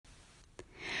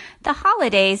The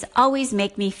holidays always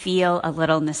make me feel a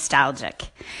little nostalgic.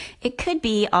 It could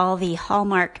be all the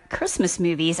Hallmark Christmas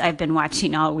movies I've been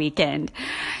watching all weekend.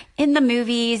 In the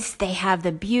movies, they have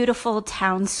the beautiful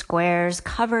town squares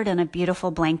covered in a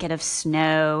beautiful blanket of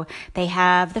snow. They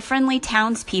have the friendly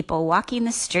townspeople walking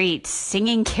the streets,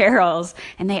 singing carols,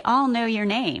 and they all know your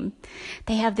name.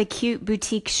 They have the cute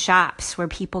boutique shops where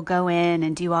people go in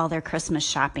and do all their Christmas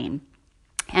shopping.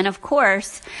 And of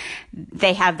course,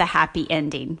 they have the happy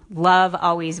ending. Love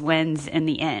always wins in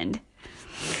the end.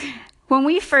 When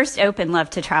we first opened Love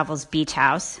to Travel's beach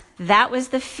house, that was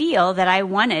the feel that I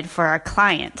wanted for our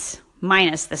clients,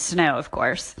 minus the snow, of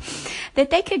course. That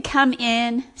they could come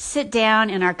in, sit down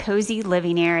in our cozy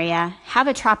living area, have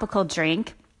a tropical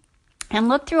drink, and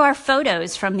look through our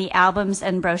photos from the albums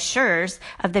and brochures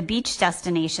of the beach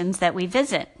destinations that we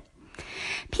visit.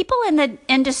 People in the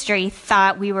industry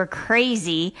thought we were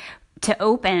crazy to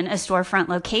open a storefront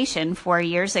location 4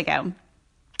 years ago.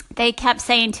 They kept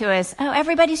saying to us, "Oh,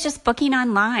 everybody's just booking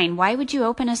online. Why would you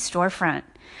open a storefront?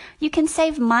 You can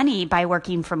save money by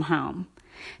working from home.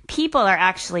 People are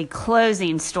actually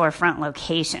closing storefront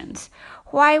locations.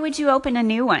 Why would you open a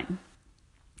new one?"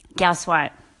 Guess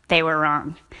what? They were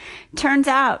wrong. Turns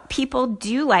out people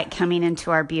do like coming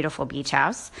into our beautiful beach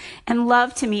house and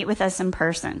love to meet with us in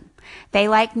person. They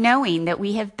like knowing that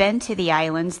we have been to the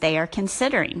islands they are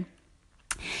considering.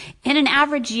 In an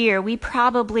average year, we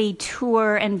probably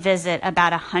tour and visit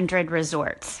about 100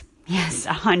 resorts. Yes,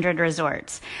 100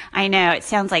 resorts. I know, it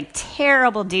sounds like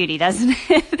terrible duty, doesn't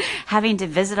it? Having to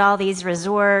visit all these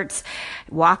resorts,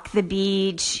 walk the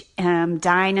beach,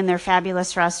 dine in their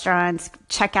fabulous restaurants,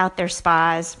 check out their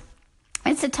spas.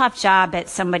 It's a tough job, but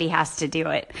somebody has to do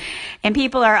it. And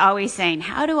people are always saying,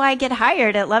 "How do I get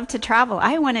hired at Love to Travel?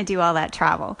 I want to do all that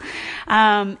travel."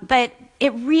 But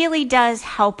it really does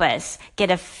help us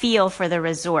get a feel for the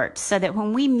resort so that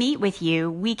when we meet with you,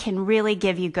 we can really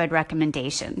give you good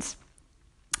recommendations.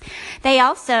 They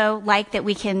also like that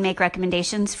we can make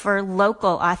recommendations for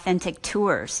local authentic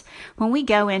tours. When we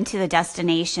go into the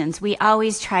destinations, we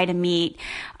always try to meet,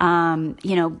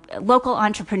 local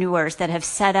entrepreneurs that have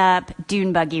set up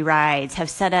dune buggy rides, have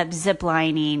set up zip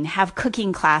lining, have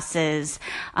cooking classes,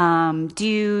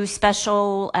 do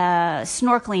special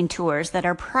snorkeling tours that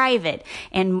are private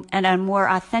and a more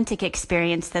authentic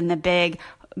experience than the big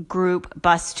group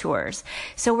bus tours.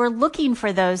 So we're looking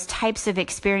for those types of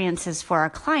experiences for our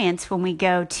clients when we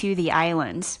go to the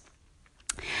islands.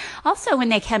 Also, when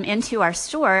they come into our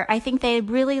store, I think they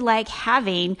really like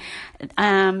having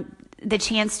the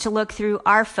chance to look through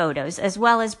our photos as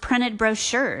well as printed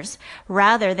brochures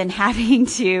rather than having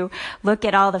to look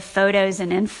at all the photos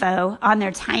and info on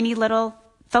their tiny little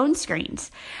phone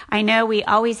screens. I know we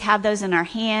always have those in our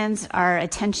hands. Our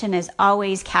attention is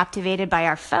always captivated by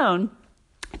our phone.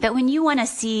 But when you want to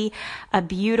see a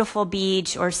beautiful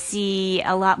beach or see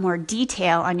a lot more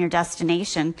detail on your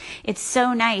destination, it's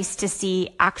so nice to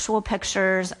see actual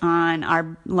pictures on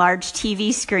our large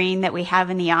TV screen that we have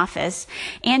in the office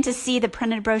and to see the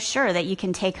printed brochure that you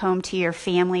can take home to your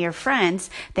family or friends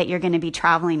that you're going to be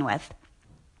traveling with.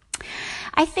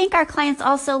 I think our clients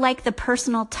also like the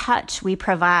personal touch we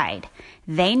provide.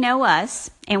 They know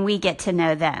us and we get to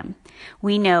know them.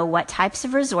 We know what types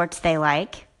of resorts they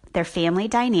like, their family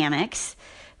dynamics,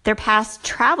 their past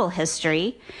travel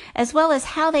history, as well as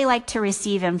how they like to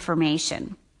receive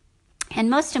information. And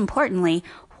most importantly,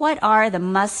 what are the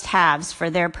must-haves for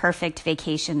their perfect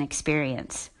vacation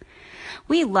experience?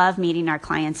 We love meeting our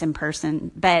clients in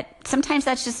person, but sometimes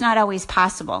that's just not always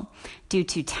possible due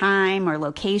to time or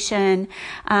location.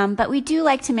 But we do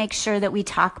like to make sure that we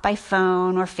talk by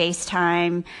phone or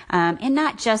FaceTime, and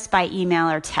not just by email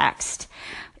or text.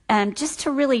 Just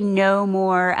to really know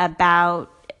more about,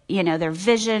 their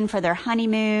vision for their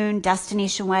honeymoon,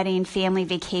 destination wedding, family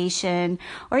vacation,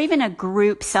 or even a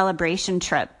group celebration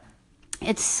trip.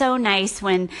 It's so nice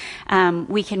when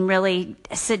we can really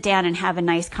sit down and have a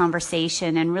nice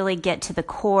conversation and really get to the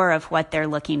core of what they're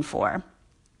looking for.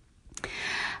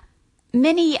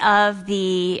 Many of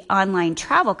the online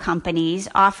travel companies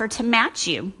offer to match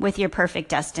you with your perfect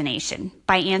destination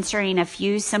by answering a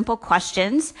few simple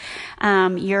questions.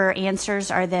 Your answers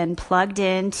are then plugged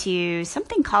into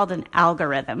something called an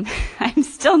algorithm. I'm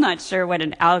still not sure what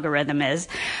an algorithm is,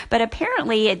 but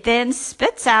apparently it then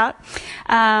spits out,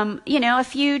 a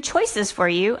few choices for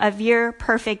you of your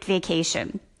perfect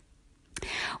vacation.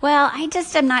 Well, I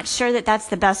just am not sure that that's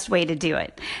the best way to do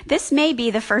it. This may be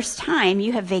the first time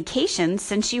you have vacationed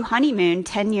since you honeymooned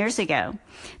 10 years ago.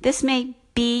 This may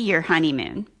be your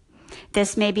honeymoon.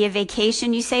 This may be a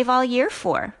vacation you save all year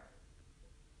for.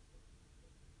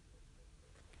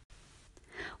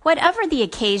 Whatever the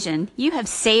occasion, you have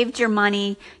saved your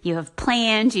money, you have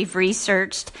planned, you've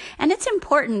researched, and it's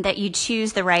important that you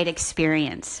choose the right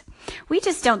experience. We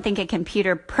just don't think a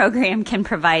computer program can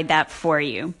provide that for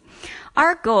you.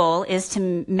 Our goal is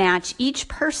to match each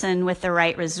person with the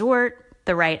right resort,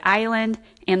 the right island,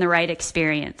 and the right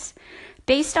experience.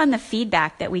 Based on the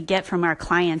feedback that we get from our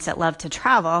clients that love to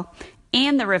travel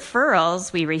and the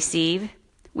referrals we receive,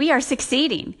 we are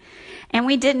succeeding. And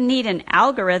we didn't need an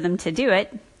algorithm to do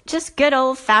it, just good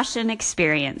old-fashioned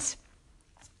experience.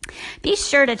 Be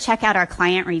sure to check out our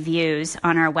client reviews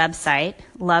on our website,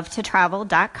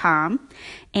 lovetotravel.com,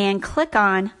 and click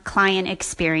on Client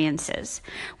Experiences.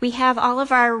 We have all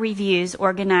of our reviews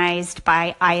organized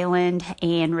by island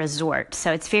and resort.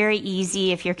 So it's very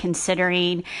easy if you're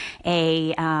considering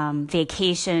a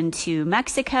vacation to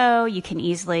Mexico. You can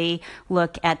easily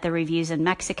look at the reviews in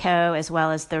Mexico as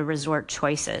well as the resort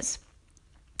choices.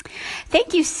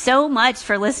 Thank you so much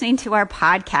for listening to our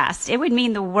podcast. It would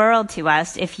mean the world to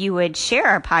us if you would share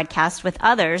our podcast with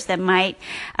others that might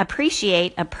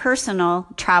appreciate a personal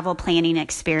travel planning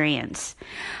experience.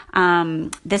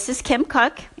 This is Kim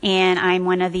Cook, and I'm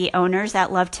one of the owners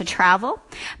that Love to Travel,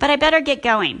 but I better get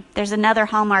going. There's another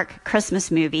Hallmark Christmas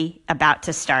movie about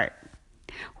to start.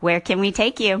 Where can we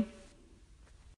take you?